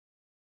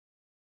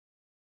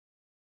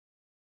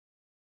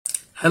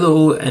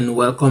Hello and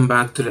welcome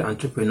back to the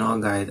Entrepreneur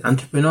Guide.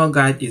 Entrepreneur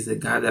Guide is the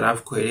guide that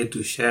I've created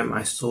to share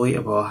my story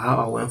about how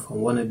I went from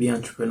wannabe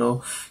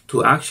entrepreneur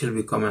to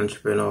actually become an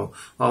entrepreneur.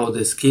 What was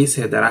the skill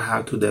set that I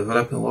had to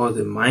develop and what was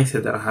the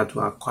mindset that I had to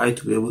acquire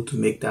to be able to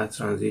make that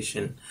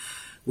transition.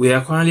 We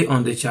are currently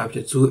on the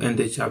chapter 2, and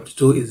the chapter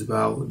 2 is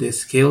about the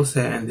skill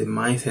set and the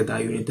mindset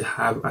that you need to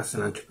have as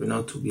an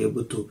entrepreneur to be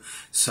able to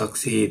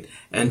succeed.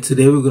 And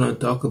today we're going to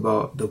talk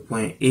about the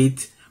point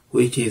 8,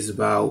 which is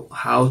about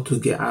how to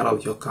get out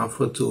of your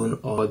comfort zone,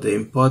 or the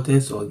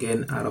importance of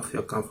getting out of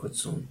your comfort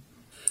zone.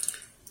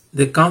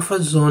 The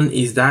comfort zone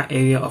is that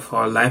area of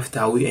our life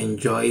that we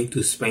enjoy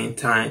to spend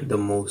time the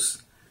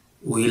most.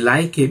 We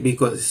like it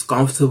because it's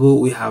comfortable,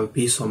 we have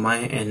peace of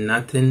mind, and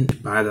nothing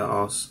bothers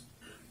us.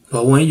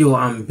 But when you're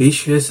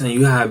ambitious and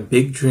you have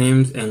big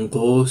dreams and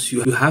goals,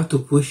 you have to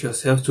push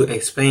yourself to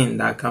expand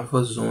that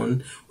comfort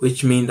zone,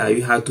 which means that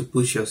you have to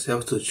push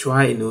yourself to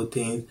try new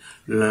things,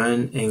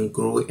 learn and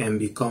grow and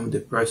become the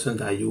person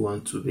that you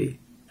want to be.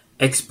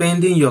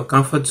 Expanding your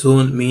comfort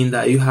zone means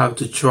that you have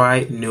to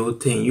try new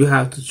things. You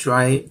have to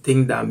try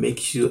things that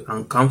makes you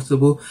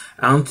uncomfortable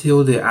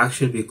until they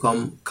actually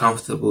become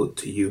comfortable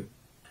to you.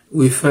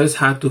 We first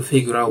had to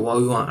figure out what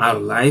we want out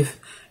of life,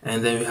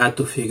 and then we had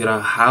to figure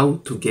out how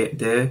to get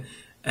there,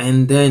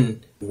 and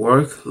then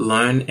work,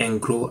 learn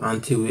and grow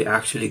until we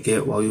actually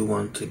get what we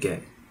want to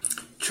get.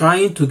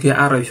 Trying to get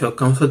out of your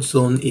comfort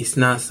zone is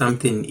not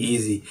something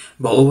easy,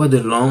 but over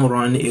the long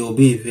run it will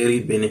be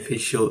very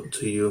beneficial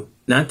to you.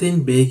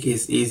 Nothing big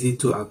is easy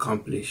to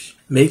accomplish.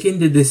 Making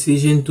the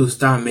decision to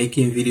start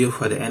making video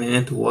for the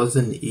internet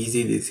wasn't an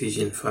easy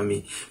decision for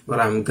me, but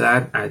I'm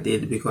glad I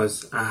did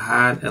because I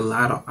had a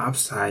lot of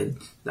upside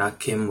that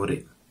came with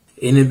it.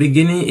 In the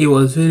beginning, it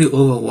was very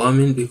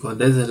overwhelming because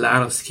there's a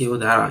lot of skill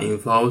that are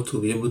involved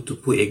to be able to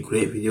put a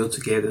great video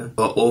together.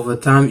 But over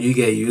time, you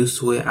get used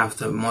to it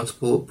after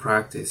multiple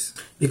practice.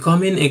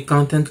 Becoming a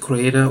content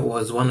creator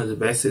was one of the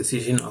best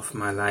decisions of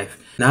my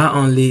life. Not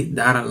only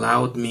that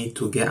allowed me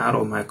to get out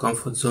of my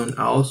comfort zone,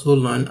 I also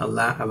learned a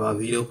lot about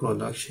video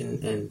production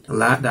and a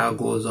lot that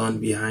goes on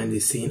behind the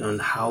scene on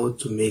how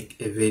to make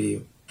a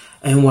video.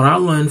 And what I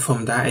learned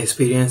from that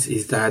experience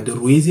is that the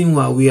reason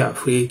why we are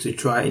afraid to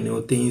try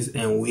new things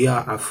and we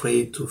are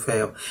afraid to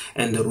fail,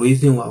 and the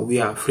reason why we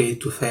are afraid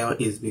to fail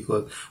is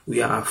because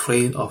we are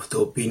afraid of the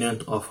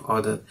opinion of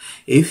others.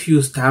 If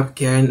you stop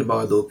caring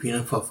about the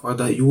opinion of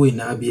others, you will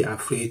not be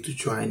afraid to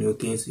try new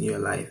things in your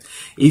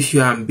life. If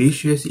you are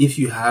ambitious, if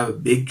you have a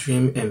big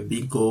dream and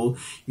big goal,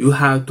 you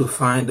have to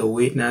find a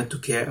way not to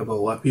care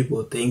about what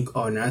people think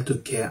or not to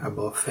care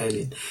about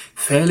failing.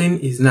 Failing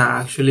is not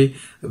actually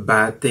a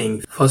bad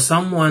thing. For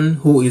someone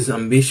who is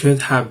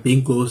ambitious, have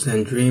big goals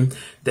and dreams,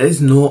 there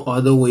is no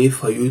other way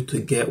for you to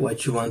get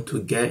what you want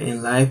to get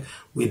in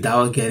life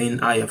without getting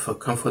out of your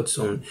comfort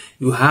zone.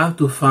 You have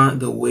to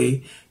find a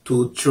way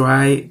to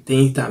try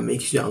things that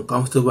makes you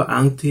uncomfortable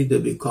until they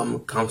become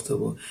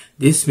comfortable.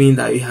 This means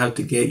that you have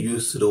to get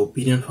used to the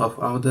opinion of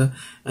others,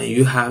 and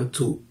you have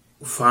to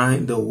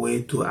find the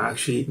way to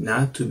actually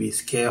not to be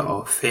scared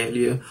of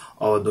failure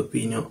or the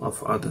opinion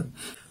of others.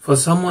 For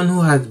someone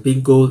who has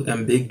big goals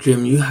and big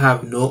dreams, you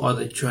have no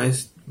other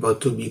choice but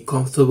to be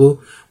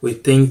comfortable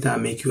with things that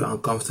make you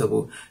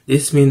uncomfortable.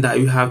 This means that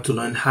you have to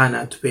learn how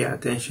not to pay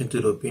attention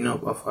to the opinion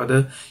of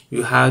others.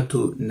 You have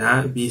to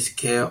not be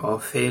scared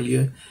of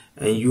failure,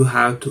 and you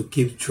have to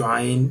keep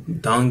trying.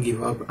 Don't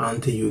give up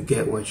until you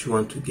get what you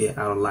want to get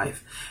out of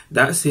life.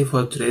 That's it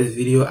for today's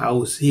video. I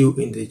will see you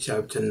in the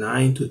chapter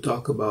 9 to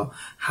talk about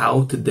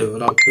how to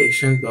develop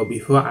patience. But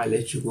before I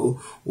let you go,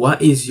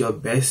 what is your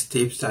best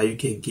tips that you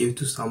can give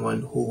to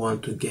someone who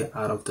wants to get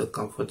out of the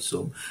comfort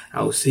zone?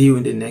 I will see you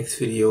in the next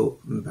video.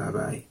 Bye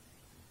bye.